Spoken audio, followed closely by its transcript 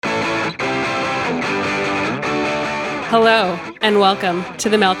Hello, and welcome to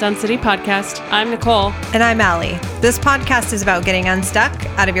the Meltdown City podcast. I'm Nicole. And I'm Allie. This podcast is about getting unstuck,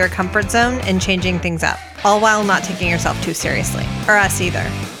 out of your comfort zone, and changing things up, all while not taking yourself too seriously. Or us either.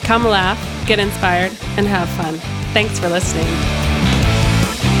 Come laugh, get inspired, and have fun. Thanks for listening.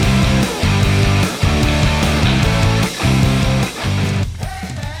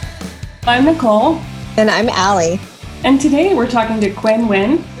 I'm Nicole. And I'm Allie. And today we're talking to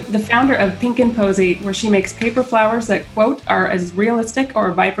Nguyen, the founder of Posey, where she makes paper flowers that, quote, are as realistic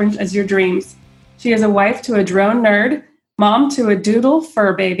or vibrant as your dreams. She is a wife to a drone nerd, mom to a doodle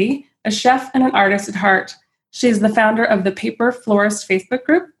fur baby, a chef, and an artist at heart. She is the founder of the Paper Florist Facebook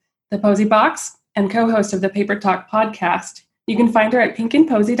group, the Posey Box, and co-host of the Paper Talk podcast. You can find her at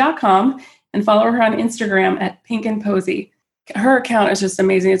pinkandposey.com and follow her on Instagram at pinkandposey. Her account is just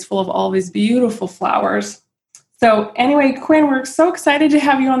amazing. It's full of all these beautiful flowers. So anyway, Quynh, we're so excited to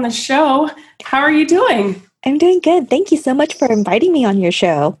have you on the show. How are you doing? I'm doing good. Thank you so much for inviting me on your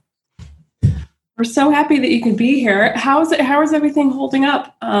show. We're so happy that you could be here. How is everything holding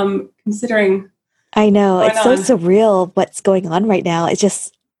up, considering? I know. It's so surreal what's going on right now. It's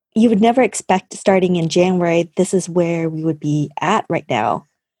just, you would never expect starting in January, this is where we would be at right now.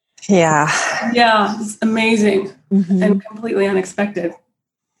 Yeah. Yeah, it's amazing and completely unexpected.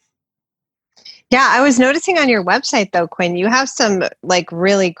 Yeah, I was noticing on your website, though, Quynh, you have some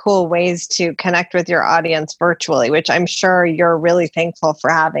really cool ways to connect with your audience virtually, which I'm sure you're really thankful for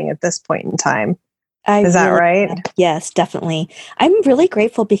having at this point in time. Is that right? Yes, definitely. I'm really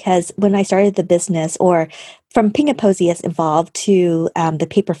grateful because when I started the business, or from Pink and Posey has evolved to the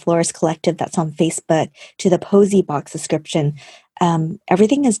Paper Florist Collective that's on Facebook, to the Posey Box subscription,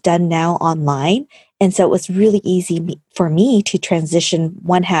 everything is done now online. And so it was really easy for me to transition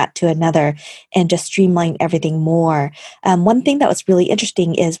one hat to another and just streamline everything more. One thing that was really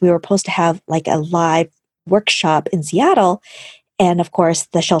interesting is we were supposed to have a live workshop in Seattle. And of course,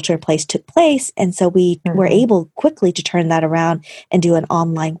 the shelter in place took place. And so we were able quickly to turn that around and do an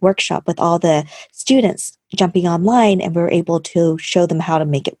online workshop with all the students jumping online. And we were able to show them how to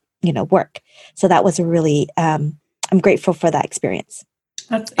make it, work. So that was a really, I'm grateful for that experience.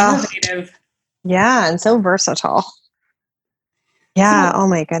 That's innovative. Yeah, and so versatile. Yeah, oh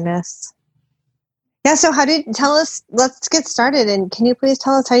my goodness. Yeah, so let's get started. And can you please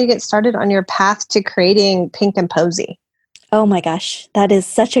tell us how you get started on your path to creating Pink and Posey? Oh my gosh, that is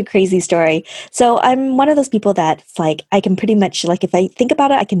such a crazy story. So I'm one of those people that's I can pretty much, if I think about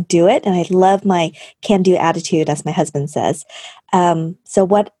it, I can do it. And I love my can-do attitude, as my husband says. So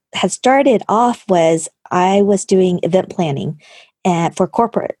what had started off was I was doing event planning for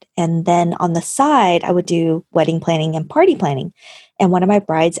corporate. And then on the side, I would do wedding planning and party planning. And one of my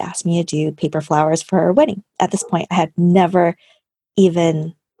brides asked me to do paper flowers for her wedding. At this point, I had never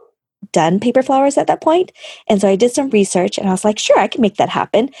even done paper flowers at that point. And so I did some research and I was like, sure, I can make that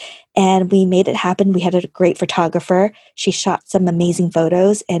happen. And we made it happen. We had a great photographer. She shot some amazing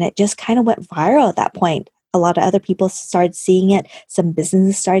photos and it just kind of went viral at that point. A lot of other people started seeing it. Some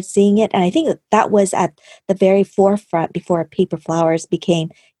businesses started seeing it. And I think that was at the very forefront before paper flowers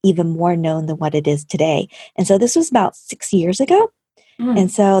became even more known than what it is today. And so this was about 6 years ago.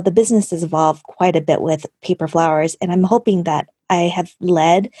 And so the business has evolved quite a bit with paper flowers. And I'm hoping that I have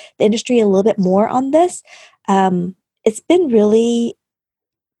led the industry a little bit more on this. It's been really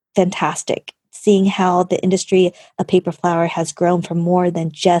fantastic seeing how the industry of paper flower has grown from more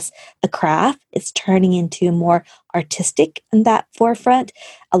than just a craft. It's turning into more artistic in that forefront.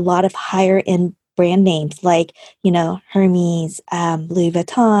 A lot of higher end brand names like, Hermes, Louis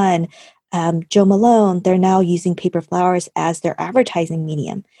Vuitton, Joe Malone, they're now using paper flowers as their advertising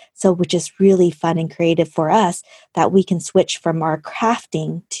medium. So, which is really fun and creative for us that we can switch from our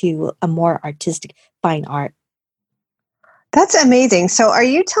crafting to a more artistic fine art. That's amazing. So are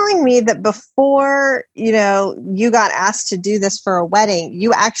you telling me that before, you got asked to do this for a wedding,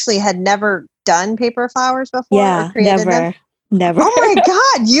 you actually had never done paper flowers before? Yeah, or created them? Never. Oh my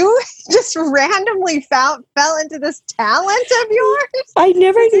God, you just randomly fell into this talent of yours? I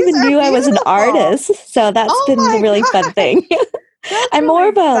never even knew I was an artist. So that's been a really fun thing. I'm more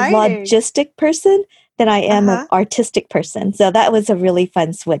of a logistic person than I am an artistic person. So that was a really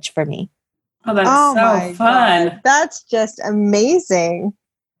fun switch for me. Oh, that's so fun. God. That's just amazing.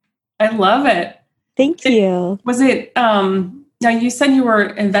 I love it. Thank you. Was it, now you said you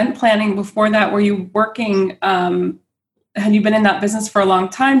were event planning before that. Were you working, had you been in that business for a long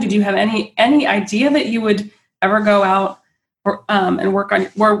time? Did you have any idea that you would ever go out and work on,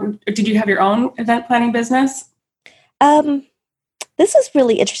 or did you have your own event planning business? This is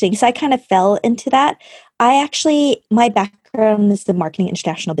really interesting. So I kind of fell into that. My background is the marketing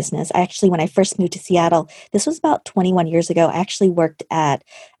international business. When I first moved to Seattle, this was about 21 years ago. I actually worked at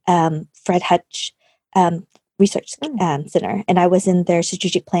Fred Hutch Research Center, and I was in their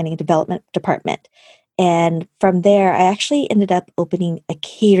strategic planning and development department. And from there, I actually ended up opening a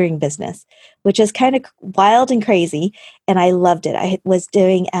catering business, which is kind of wild and crazy. And I loved it. I was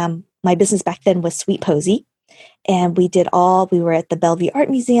doing, my business back then was Sweet Posey. And we were at the Bellevue Art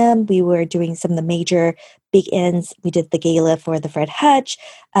Museum. We were doing some of the major big ends. We did the gala for the Fred Hutch.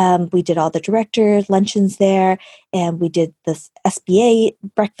 We did all the director luncheons there. And we did the SBA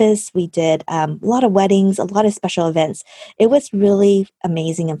breakfast. We did a lot of weddings, a lot of special events. It was really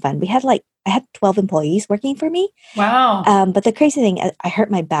amazing and fun. I had 12 employees working for me. Wow. But the crazy thing, I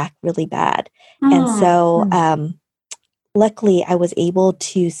hurt my back really bad. And so luckily, I was able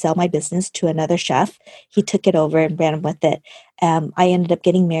to sell my business to another chef. He took it over and ran with it. I ended up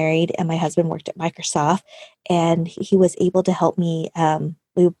getting married, and my husband worked at Microsoft, and he was able to help me.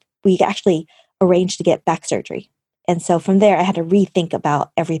 We actually arranged to get back surgery. And so from there, I had to rethink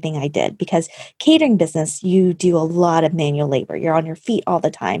about everything I did, because catering business, you do a lot of manual labor. You're on your feet all the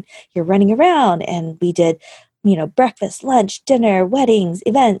time. You're running around, and we did breakfast, lunch, dinner, weddings,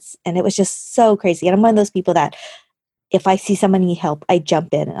 events, and it was just so crazy. And I'm one of those people that if I see someone need help, I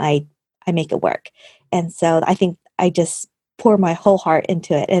jump in and I make it work. And so I think I just pour my whole heart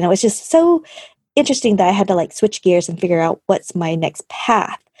into it. And it was just so interesting that I had to switch gears and figure out what's my next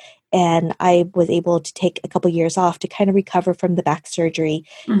path. And I was able to take a couple years off to kind of recover from the back surgery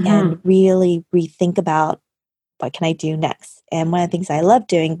and really rethink about what can I do next. And one of the things I loved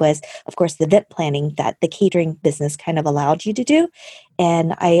doing was, of course, the event planning that the catering business kind of allowed you to do.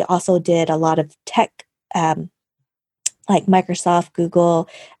 And I also did a lot of tech, like Microsoft, Google,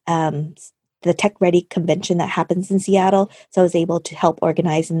 the Tech Ready convention that happens in Seattle. So I was able to help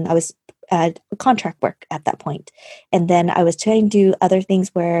organize, and I was contract work at that point. And then I was trying to do other things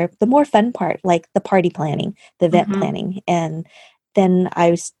where the more fun part, like the party planning, the event planning. And then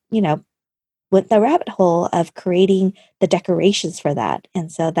I was, went the rabbit hole of creating the decorations for that.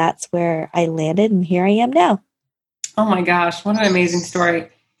 And so that's where I landed, and here I am now. Oh my gosh, what an amazing story.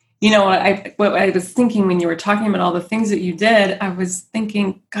 What I was thinking when you were talking about all the things that you did, I was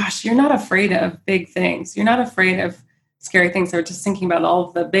thinking, gosh, you're not afraid of big things. You're not afraid of scary things. I was just thinking about all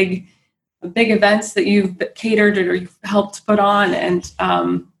of the big events that you've catered or you've helped put on. And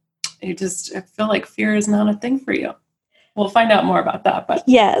I feel like fear is not a thing for you. We'll find out more about that. But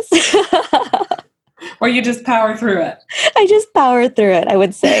yes. Or you just power through it. I just power through it, I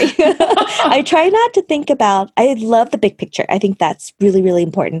would say. I try not to think about, I love the big picture. I think that's really, really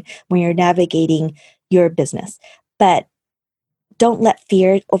important when you're navigating your business. But don't let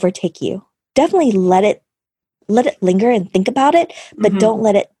fear overtake you. Definitely let it linger and think about it, but don't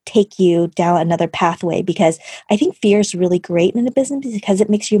let it take you down another pathway, because I think fear is really great in the business because it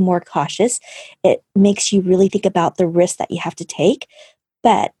makes you more cautious. It makes you really think about the risk that you have to take,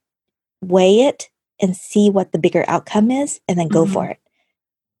 but weigh it and see what the bigger outcome is, and then go for it.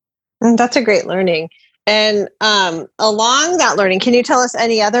 That's a great learning. And along that learning, can you tell us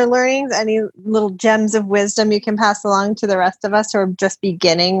any other learnings, any little gems of wisdom you can pass along to the rest of us who are just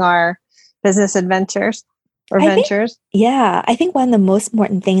beginning our business adventures or ventures? I think one of the most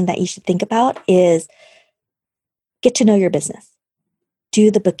important things that you should think about is get to know your business.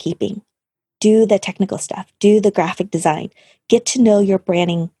 Do the bookkeeping. Do the technical stuff. Do the graphic design. Get to know your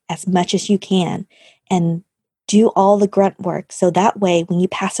branding as much as you can, and do all the grunt work. So that way, when you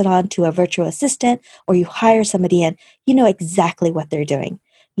pass it on to a virtual assistant or you hire somebody in, you know exactly what they're doing.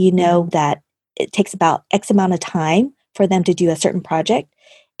 You know that it takes about X amount of time for them to do a certain project,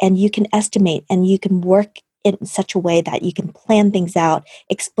 and you can estimate and you can work in such a way that you can plan things out,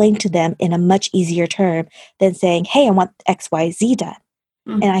 explain to them in a much easier term than saying, hey, I want X, Y, Z done.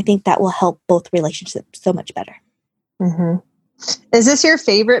 And I think that will help both relationships so much better. Is this your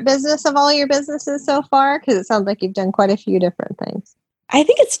favorite business of all your businesses so far? Because it sounds like you've done quite a few different things. I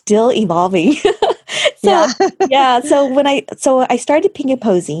think it's still evolving. So I started Pink and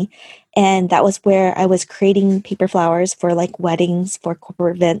Posey, and that was where I was creating paper flowers for like weddings, for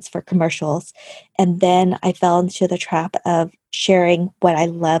corporate events, for commercials. And then I fell into the trap of sharing what I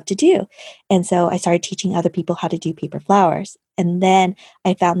love to do. And so I started teaching other people how to do paper flowers. And then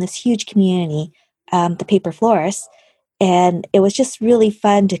I found this huge community, the paper florists. And it was just really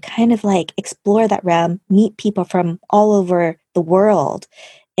fun to kind of like explore that realm, meet people from all over the world.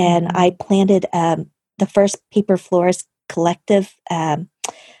 And I planted the first paper florist collective,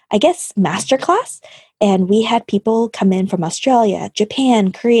 masterclass. And we had people come in from Australia,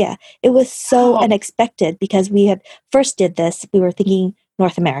 Japan, Korea. It was so unexpected because we had first did this. We were thinking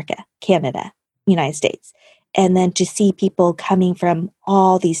North America, Canada, United States. And then to see people coming from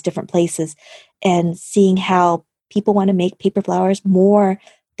all these different places and seeing how people want to make paper flowers more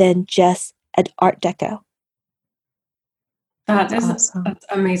than just an art deco. That's awesome. That's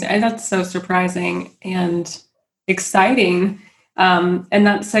amazing. And that's so surprising and exciting. And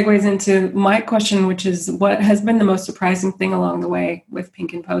that segues into my question, which is what has been the most surprising thing along the way with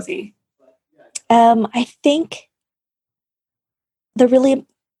Pink and Posey? I think the really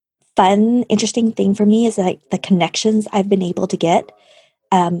fun, interesting thing for me is like the connections I've been able to get.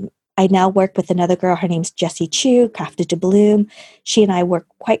 I now work with another girl. Her name's Jessie Chu, Crafted to Bloom. She and I work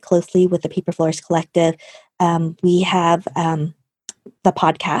quite closely with the Paper Florist Collective. We have the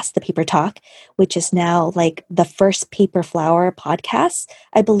podcast, The Paper Talk, which is now like the first paper flower podcast,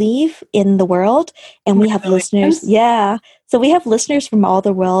 I believe, in the world. And we have listeners. Yeah. So we have listeners from all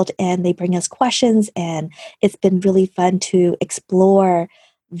the world, and they bring us questions, and it's been really fun to explore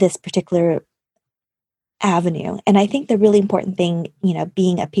this particular avenue. And I think the really important thing,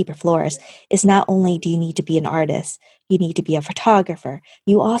 being a paper florist is not only do you need to be an artist, you need to be a photographer.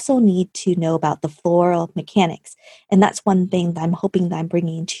 You also need to know about the floral mechanics. And that's one thing that I'm hoping that I'm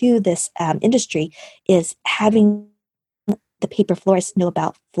bringing to this industry is having the paper florists know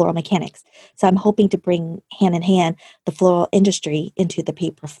about floral mechanics. So I'm hoping to bring hand in hand the floral industry into the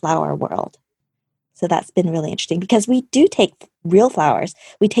paper flower world. So that's been really interesting because we do take real flowers.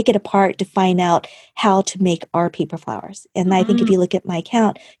 We take it apart to find out how to make our paper flowers. And I think if you look at my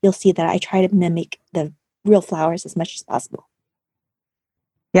account, you'll see that I try to mimic the real flowers as much as possible.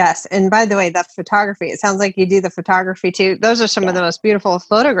 Yes. And by the way, the photography, it sounds like you do the photography too. Those are some of the most beautiful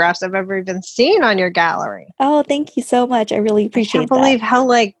photographs I've ever even seen on your gallery. Oh, thank you so much. I really appreciate that. I can't believe how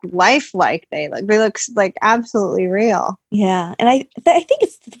lifelike they look. They look like absolutely real. Yeah. And I think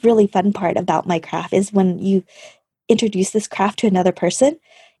it's the really fun part about my craft is when you introduce this craft to another person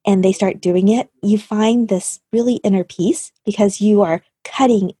and they start doing it, you find this really inner peace because you are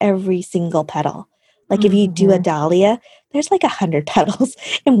cutting every single petal. Like if you do a dahlia, there's like 100 petals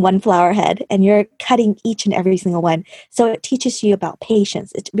in one flower head and you're cutting each and every single one. So it teaches you about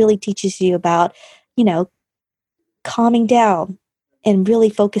patience. It really teaches you about, calming down and really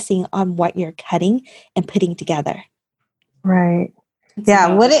focusing on what you're cutting and putting together. Right. It's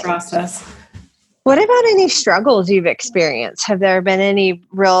the process. What about any struggles you've experienced? Have there been any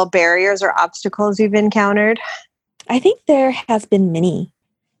real barriers or obstacles you've encountered? I think there has been many.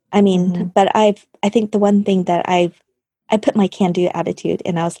 I mean, but I think the one thing that I put my can-do attitude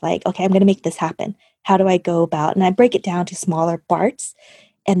and I was like, okay, I'm going to make this happen. How do I go about? And I break it down to smaller parts.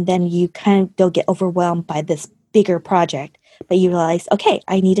 And then you kind of don't get overwhelmed by this bigger project. But you realize, okay,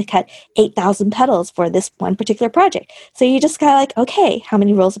 I need to cut 8,000 petals for this one particular project. So you just kind of like, okay, how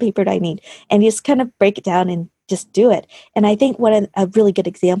many rolls of paper do I need? And you just kind of break it down and just do it. And I think what a really good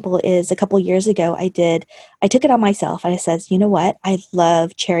example is a couple of years ago, I took it on myself and I says, you know what? I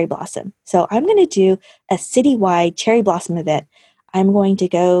love cherry blossom. So I'm going to do a citywide cherry blossom event. I'm going to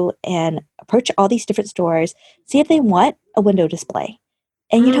go and approach all these different stores, see if they want a window display.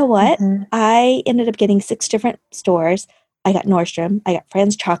 And you know what? I ended up getting 6 different stores. I got Nordstrom, I got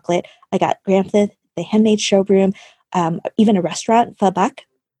Franz Chocolate, I got Grantham, the Handmade Showroom, even a restaurant, Fabak,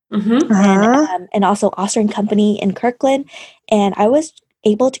 and also Oster and Company in Kirkland. And I was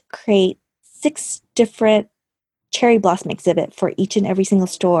able to create 6 different cherry blossom exhibit for each and every single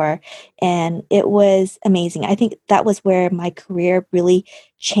store. And it was amazing. I think that was where my career really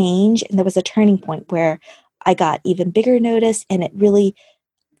changed. And there was a turning point where I got even bigger notice and it really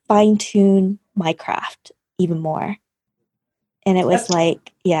fine-tuned my craft even more. And it was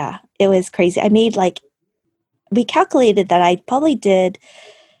like, yeah, it was crazy. I made we calculated that I probably did,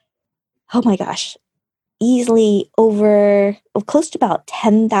 oh my gosh, easily close to about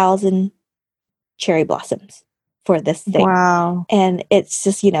 10,000 cherry blossoms for this thing. Wow. And it's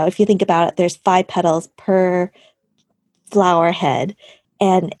just, if you think about it, there's 5 petals per flower head.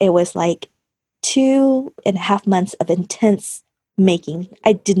 And it was like 2.5 months of intense making.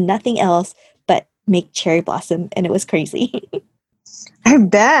 I did nothing else but make cherry blossom, and it was crazy. I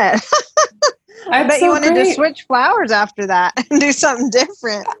bet. I bet you wanted great. to switch flowers after that and do something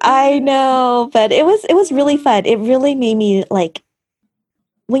different. I know, but it was really fun. It really made me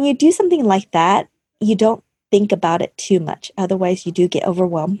when you do something like that, you don't think about it too much. Otherwise, you do get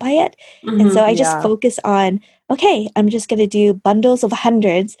overwhelmed by it. And so I just focus on, okay, I'm just going to do bundles of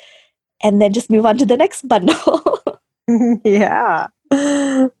hundreds and then just move on to the next bundle. Yeah.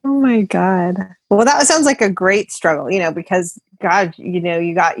 Oh my God. Well, that sounds like a great struggle, because God,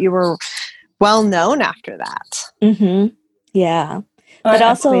 you were well known after that. Yeah. But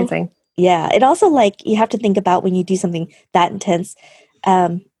also, amazing. Yeah. It also you have to think about when you do something that intense,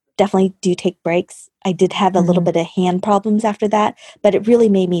 definitely do take breaks. I did have a little bit of hand problems after that, but it really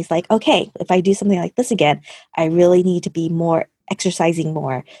made me like, okay, if I do something like this again, I really need to be more exercising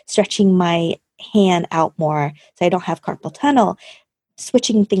more, stretching my hand out more so I don't have carpal tunnel,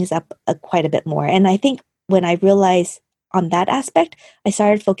 switching things up quite a bit more. And I think when I realized on that aspect, I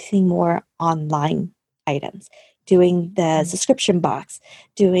started focusing more on items, doing the subscription box,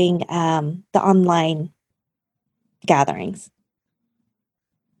 doing the online gatherings.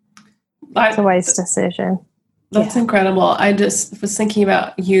 It's a wise decision. That's incredible. I just was thinking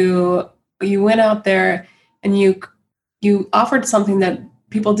about you went out there and you offered something that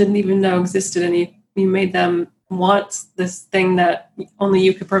people didn't even know existed, and you made them want this thing that only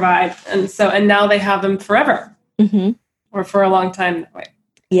you could provide. And now they have them forever. Or for a long time that way.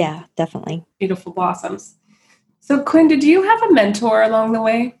 Yeah, definitely. Beautiful blossoms. So Quynh, did you have a mentor along the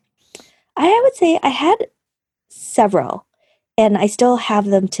way? I would say I had several, and I still have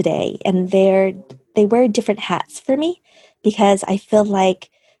them today. And they wear different hats for me because I feel like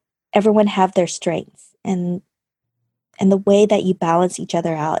everyone have their strengths, and the way that you balance each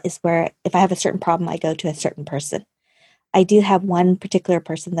other out is where if I have a certain problem, I go to a certain person. I do have one particular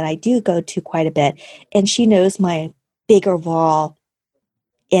person that I do go to quite a bit, and she knows my bigger wall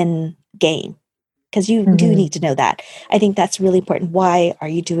in game, because you do need to know that. I think that's really important. Why are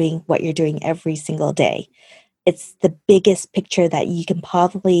you doing what you're doing every single day? It's the biggest picture that you can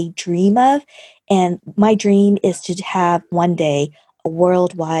probably dream of. And my dream is to have one day a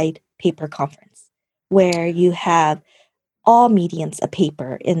worldwide paper conference where you have all mediums of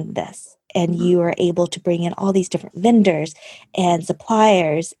paper in this, and you are able to bring in all these different vendors and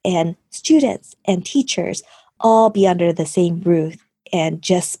suppliers and students and teachers all be under the same roof and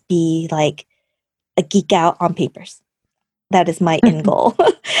just be like a geek out on papers. That is my end goal.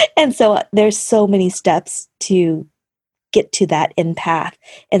 And so there's so many steps to get to that end path.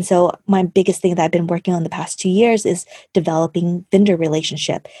 And so my biggest thing that I've been working on the past 2 years is developing vendor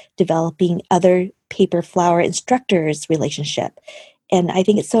relationship, developing other paper flower instructors relationship. And I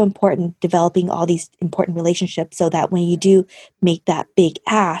think it's so important developing all these important relationships so that when you do make that big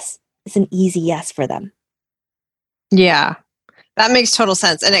ask, it's an easy yes for them. Yeah, that makes total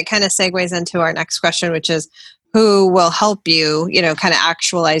sense. And it kind of segues into our next question, which is who will help you, kind of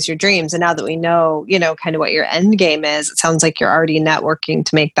actualize your dreams. And now that we know, kind of what your end game is, it sounds like you're already networking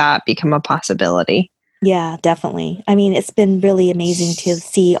to make that become a possibility. Yeah, definitely. I mean, it's been really amazing to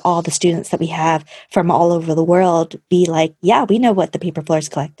see all the students that we have from all over the world be like, yeah, we know what the Paper Floors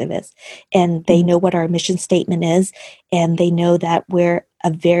Collective is. And they know what our mission statement is. And they know that we're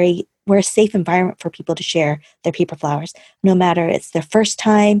a safe environment for people to share their paper flowers, no matter it's their first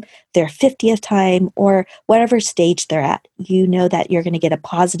time, their 50th time, or whatever stage they're at. You know that you're going to get a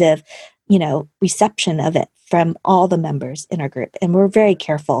positive, reception of it from all the members in our group. And we're very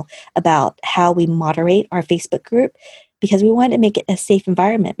careful about how we moderate our Facebook group because we want to make it a safe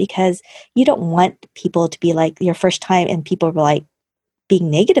environment, because you don't want people to be like your first time and people were like being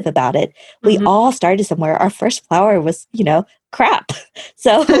negative about it. We all started somewhere. Our first flower was, crap.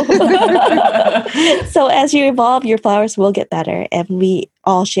 So, so as you evolve, your flowers will get better, and we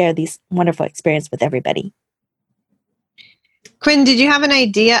all share these wonderful experience with everybody. Quynh, did you have an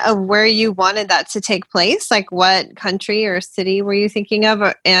idea of where you wanted that to take place? Like what country or city were you thinking of?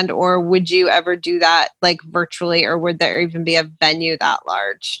 Or would you ever do that like virtually, or would there even be a venue that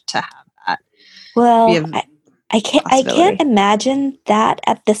large to have that? Well, I can't imagine that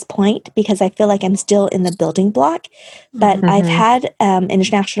at this point because I feel like I'm still in the building block. But I've had an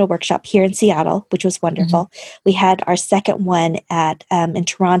international workshop here in Seattle, which was wonderful. We had our second one in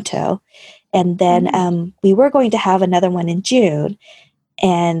Toronto, and then we were going to have another one in June,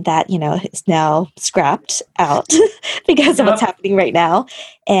 and that is now scrapped out because of what's happening right now.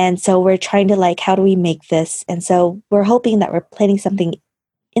 And so we're trying to how do we make this? And so we're hoping that we're planning something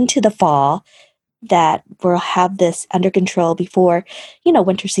into the fall that we'll have this under control before,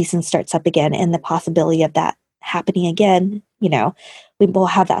 winter season starts up again, and the possibility of that happening again, we will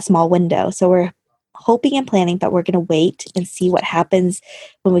have that small window. So we're hoping and planning, but we're going to wait and see what happens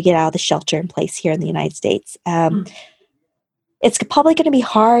when we get out of the shelter in place here in the United States. It's probably going to be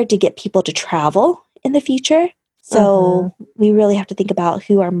hard to get people to travel in the future. So we really have to think about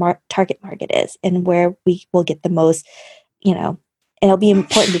who our target market is and where we will get the most, and it'll be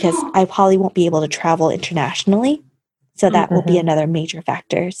important because I probably won't be able to travel internationally. So that will be another major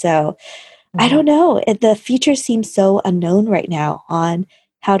factor. So I don't know. The future seems so unknown right now on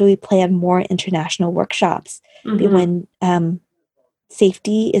how do we plan more international workshops when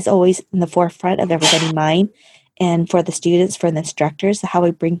safety is always in the forefront of everybody's mind. And for the students, for the instructors, how we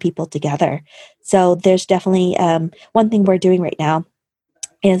bring people together. So there's definitely one thing we're doing right now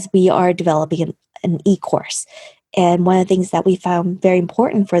is we are developing an e-course. And one of the things that we found very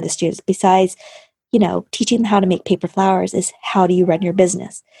important for the students, besides, teaching them how to make paper flowers, is how do you run your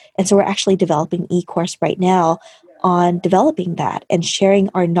business? And so we're actually developing an e-course right now on developing that and sharing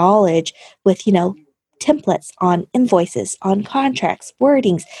our knowledge with, templates on invoices, on contracts,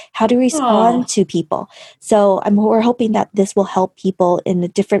 wordings, how to respond to people. So we're hoping that this will help people in a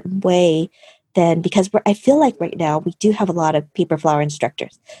different way than, because I feel like right now we do have a lot of paper flower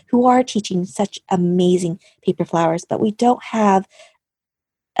instructors who are teaching such amazing paper flowers, but we don't have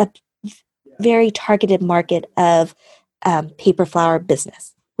a very targeted market of paper flower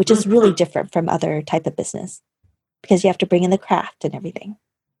business, which is really different from other type of business because you have to bring in the craft and everything.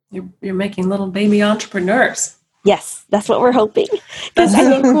 You're making little baby entrepreneurs. Yes, that's what we're hoping. That's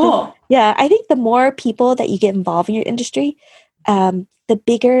so cool. Yeah, I think the more people that you get involved in your industry, the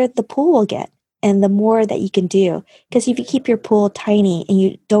bigger the pool will get and the more that you can do. Because if you keep your pool tiny and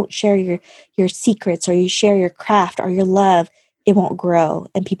you don't share your secrets or you share your craft or your love, it won't grow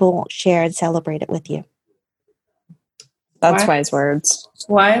and people won't share and celebrate it with you. That's wise words.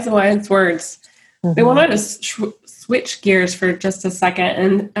 Wise words. Mm-hmm. We wanted to switch gears for just a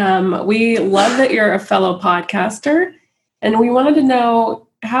second. And we love that you're a fellow podcaster. And we wanted to know,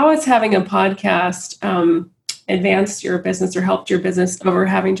 how has having a podcast advanced your business or helped your business over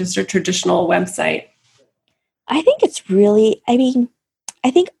having just a traditional website? I think it's really,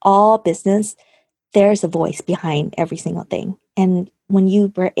 I think all business, there's a voice behind every single thing. And when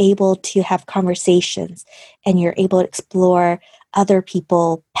you were able to have conversations and you're able to explore other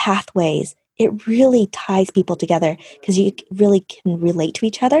people's pathways, it really ties people together because you really can relate to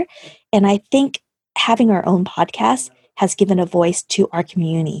each other. And I think having our own podcast has given a voice to our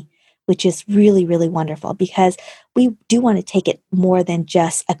community, which is really, really wonderful because we do want to take it more than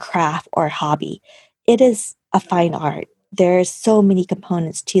just a craft or a hobby. It is a fine art. There's so many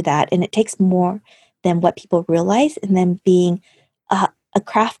components to that, and it takes more than what people realize, and then being a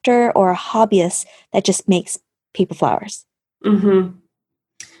crafter or a hobbyist that just makes paper flowers. Mm-hmm.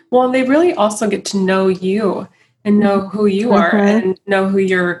 Well, they really also get to know you and know who you are and know who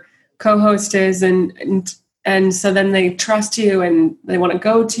your co-host is. And so then they trust you and they want to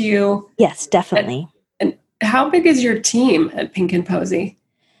go to you. Yes, definitely. And how big is your team at Pink and Posey?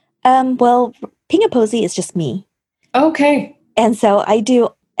 Well, Pink and Posey is just me. Okay. And so I do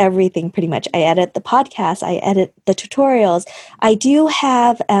everything pretty much. I edit the podcast. I edit the tutorials. I do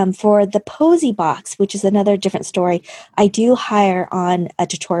have, for the Posey box, which is another different story, I do hire on a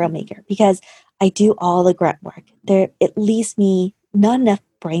tutorial maker because I do all the grunt work. It leaves me not enough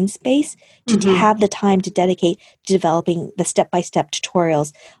brain space to have the time to dedicate to developing the step-by-step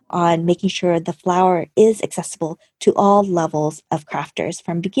tutorials on making sure the flower is accessible to all levels of crafters,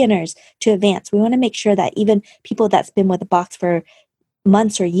 from beginners to advanced. We want to make sure that even people that's been with the box for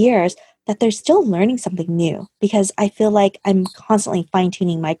months or years, that they're still learning something new, because I feel like I'm constantly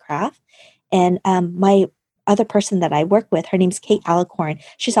fine-tuning my craft. And my other person that I work with, her name's Kate Alicorn.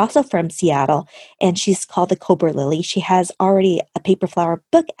 She's also from Seattle, and she's called the Cobra Lily. She has already a paper flower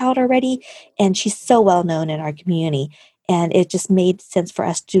book out already, and she's so well known in our community. And it just made sense for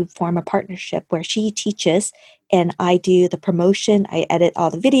us to form a partnership where she teaches and I do the promotion. I edit all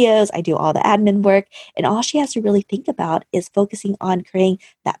the videos. I do all the admin work. And all she has to really think about is focusing on creating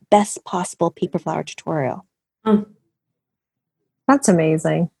that best possible paper flower tutorial. That's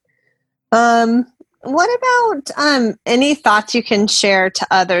amazing. What about any thoughts you can share to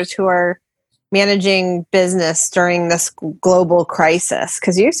others who are managing business during this global crisis?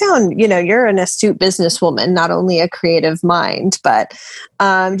 Because you sound, you're an astute businesswoman, not only a creative mind, but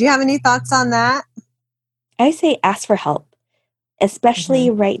do you have any thoughts on that? I say ask for help, especially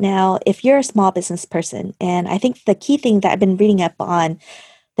right now, if you're a small business person. And I think the key thing that I've been reading up on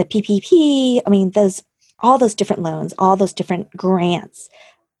the PPP, all those different loans, all those different grants,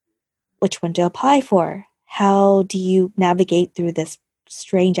 which one to apply for? How do you navigate through this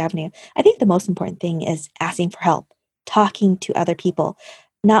strange avenue? I think the most important thing is asking for help, talking to other people.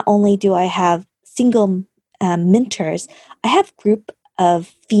 Not only do I have single mentors, I have a group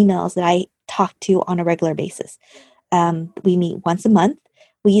of females that I talk to on a regular basis. We meet once a month.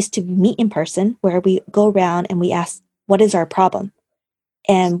 We used to meet in person where we go around and we ask, what is our problem?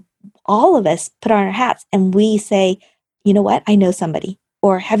 And all of us put on our hats and we say, you know what? I know somebody.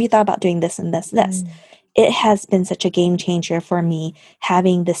 Or have you thought about doing this and this? It has been such a game changer for me,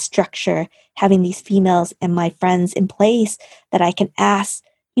 having this structure, having these females and my friends in place that I can ask,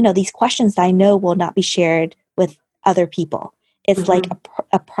 these questions that I know will not be shared with other people. It's like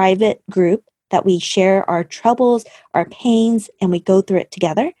a private group that we share our troubles, our pains, and we go through it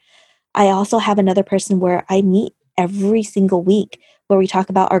together. I also have another person where I meet every single week where we talk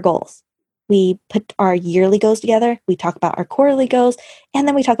about our goals. We put our yearly goals together. We talk about our quarterly goals, and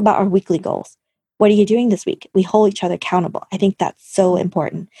then we talk about our weekly goals. What are you doing this week? We hold each other accountable. I think that's so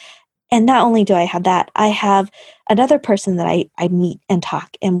important. And not only do I have that, I have another person that I meet and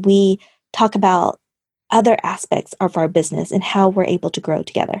talk, and we talk about other aspects of our business and how we're able to grow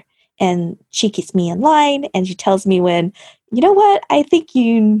together. And she keeps me in line, and she tells me when, you know what, I think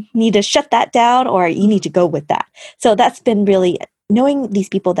you need to shut that down, or you need to go with that. So that's been really knowing these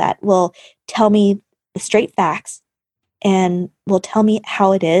people that will tell me the straight facts and will tell me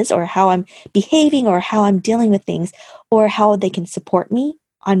how it is, or how I'm behaving, or how I'm dealing with things, or how they can support me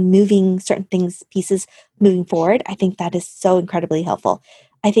on moving certain pieces moving forward. I think that is so incredibly helpful.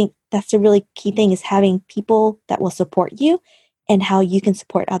 I think that's a really key thing, is having people that will support you, and how you can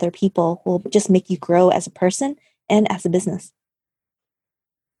support other people will just make you grow as a person and as a business.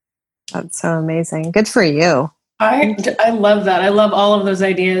 That's so amazing. Good for you. I love that. I love all of those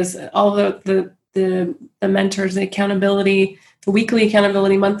ideas, all the mentors, the accountability, the weekly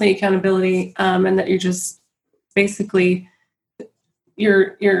accountability, monthly accountability, and that you're just basically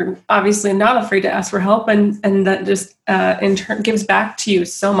you're obviously not afraid to ask for help, and that just in turn gives back to you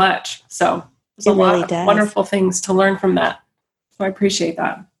so much. So there's a lot of wonderful things to learn from that. So I appreciate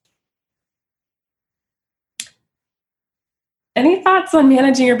that. Any thoughts on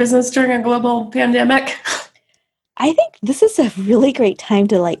managing your business during a global pandemic? I think this is a really great time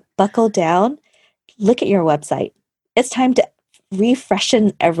to buckle down, look at your website. It's time to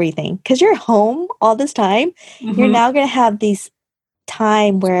refreshen everything, because you're home all this time. Mm-hmm. You're now going to have these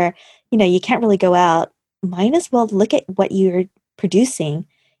time where, you can't really go out. Might as well look at what you're producing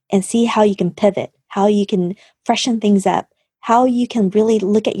and see how you can pivot, how you can freshen things up, how you can really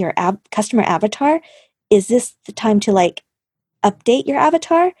look at your customer avatar. Is this the time to update your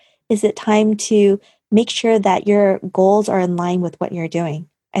avatar? Is it time to make sure that your goals are in line with what you're doing?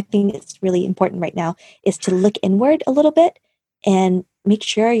 I think it's really important right now is to look inward a little bit and make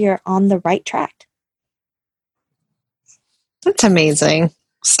sure you're on the right track. That's amazing.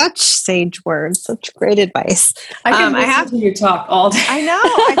 Such sage words, such great advice. I can listen to you talk all day. I know.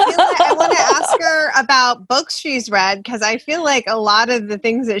 I feel like I want to ask her about books she's read, because I feel like a lot of the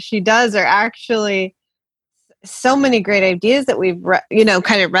things that she does are actually so many great ideas that we've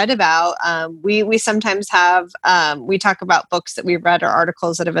kind of read about. We sometimes have, we talk about books that we've read or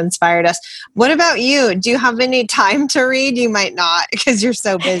articles that have inspired us. What about you? Do you have any time to read? You might not, because you're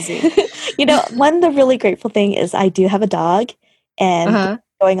so busy. One, the really grateful thing is I do have a dog, and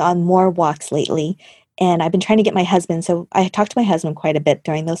going on more walks lately. And I've been trying to get my husband. So I talk to my husband quite a bit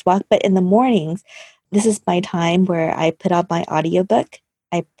during those walks, but in the mornings, this is my time where I put on my audiobook.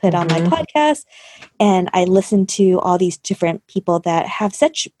 I put on my podcast, and I listen to all these different people that have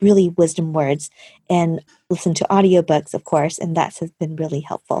such really wisdom words, and listen to audiobooks, of course, and that has been really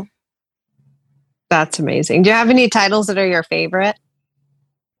helpful. That's amazing. Do you have any titles that are your favorite?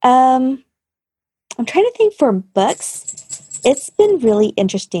 I'm trying to think for books. It's been really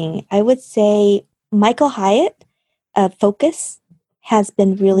interesting. I would say Michael Hyatt, Focus, has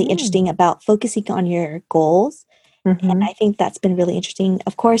been really interesting about focusing on your goals. And I think that's been really interesting.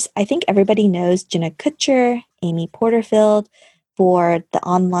 Of course, I think everybody knows Jenna Kutcher, Amy Porterfield for the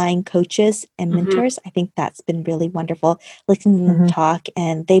online coaches and mentors. I think that's been really wonderful. Listening to them talk,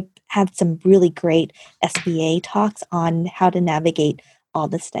 and they've had some really great SBA talks on how to navigate all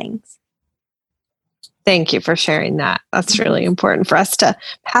these things. Thank you for sharing that. That's really important for us to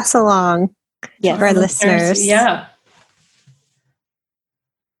pass along to our listeners. Yeah.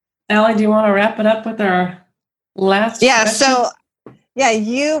 Allie, do you want to wrap it up with our last question? So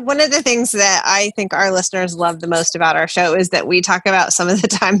one of the things that I think our listeners love the most about our show is that we talk about some of the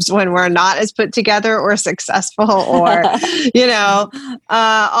times when we're not as put together or successful or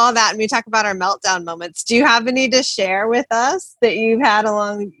all that, and we talk about our meltdown moments. Do you have any to share with us that you've had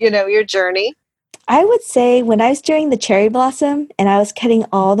along your journey? I would say when I was doing the cherry blossom and I was cutting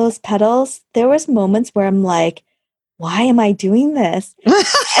all those petals, there was moments where I'm like, why am I doing this? And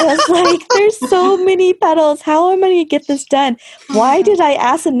I was like, there's so many petals. How am I going to get this done? Why did I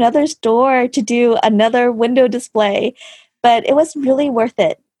ask another store to do another window display? But it was really worth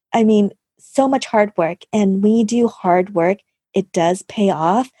it. I mean, so much hard work. And when you do hard work, it does pay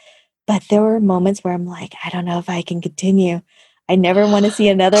off. But there were moments where I'm like, I don't know if I can continue. I never want to see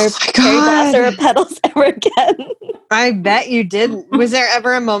another cherry blossom or petals ever again. I bet you didn't. Was there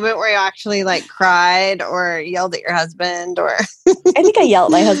ever a moment where you actually cried or yelled at your husband? Or I think I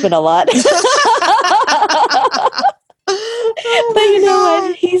yelled at my husband a lot. Oh But you my know God.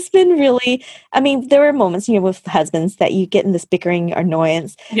 what? He's been really, I mean, there were moments, with husbands that you get in this bickering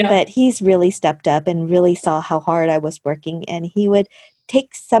annoyance, Yeah. but he's really stepped up and really saw how hard I was working. And he would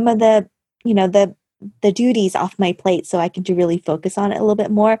take some of the, the duties off my plate so I can to really focus on it a little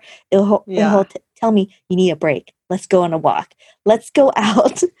bit more. He'll tell me, you need a break. Let's go on a walk. Let's go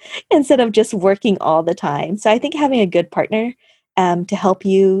out instead of just working all the time. So I think having a good partner to help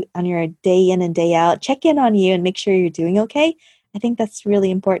you on your day in and day out, check in on you and make sure you're doing okay. I think that's really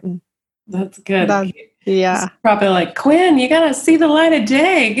important. That's good. Yeah. He's probably like, Quynh, you got to see the light of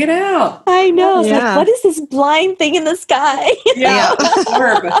day. Get out. I know. It's Yeah. like, what is this blind thing in the sky? Yeah.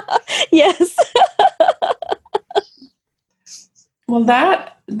 Orb. Yes. Well,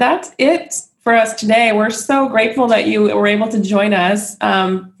 that's it for us today. We're so grateful that you were able to join us.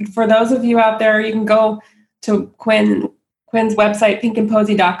 For those of you out there, you can go to Quynn's website,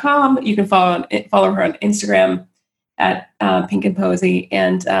 pinkandposey.com. You can follow her on Instagram at Pink and Posey,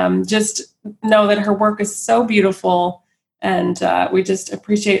 and just know that her work is so beautiful. And we just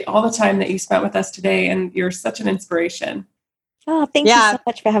appreciate all the time that you spent with us today. And you're such an inspiration. Oh, thank you so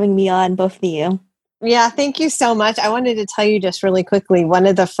much for having me on, both of you. Yeah, thank you so much. I wanted to tell you just really quickly,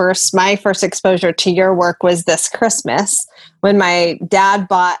 my first exposure to your work was this Christmas when my dad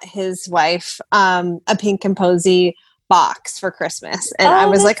bought his wife a Pink and Posey box for Christmas. And I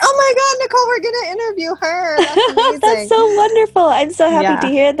was like, oh my God, Nicole, we're going to interview her. That's amazing. That's so wonderful. I'm so happy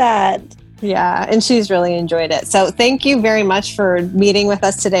to hear that. Yeah, and she's really enjoyed it. So thank you very much for meeting with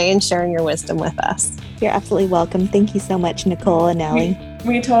us today and sharing your wisdom with us. You're absolutely welcome. Thank you so much, Nicole and Allie.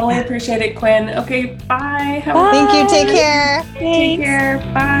 We totally appreciate it, Quynh. Okay, bye. Bye. Thank you. Take care. Thanks. Take care.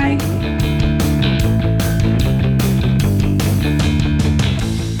 Bye.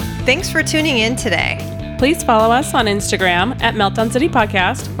 Thanks for tuning in today. Please follow us on Instagram at Meltdown City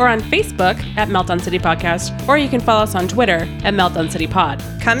Podcast or on Facebook at Meltdown City Podcast, or you can follow us on Twitter at Meltdown City Pod.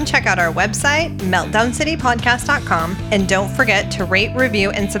 Come check out our website, meltdowncitypodcast.com, and don't forget to rate,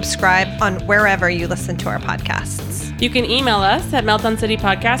 review, and subscribe on wherever you listen to our podcasts. You can email us at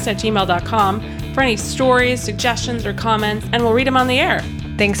meltdowncitypodcast@gmail.com for any stories, suggestions, or comments, and we'll read them on the air.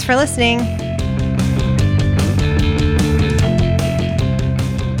 Thanks for listening.